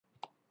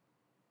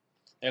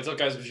Hey, what's up,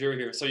 guys? Bajheera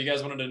here. So you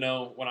guys wanted to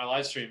know when I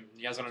live stream,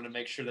 you guys wanted to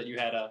make sure that you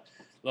had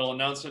little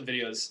announcement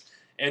videos.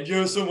 And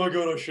yes, oh my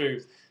god, I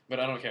shaved. But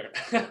I don't care.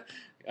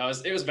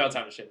 It was about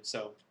time to shave.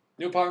 So,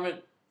 new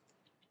apartment,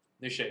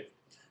 new shave.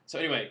 So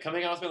anyway,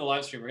 coming out with me on the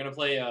live stream, we're going to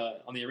play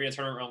on the Arena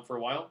Tournament realm for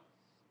a while.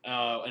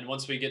 And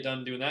once we get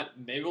done doing that,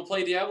 maybe we'll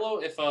play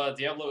Diablo if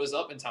Diablo is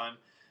up in time.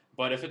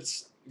 But if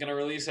it's going to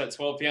release at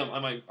 12 p.m., I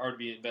might already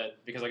be in bed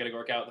because I got to go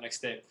work out the next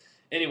day.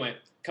 Anyway,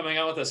 coming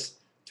out with us,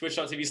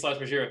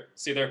 twitch.tv/Bajheera.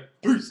 See you there.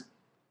 Peace!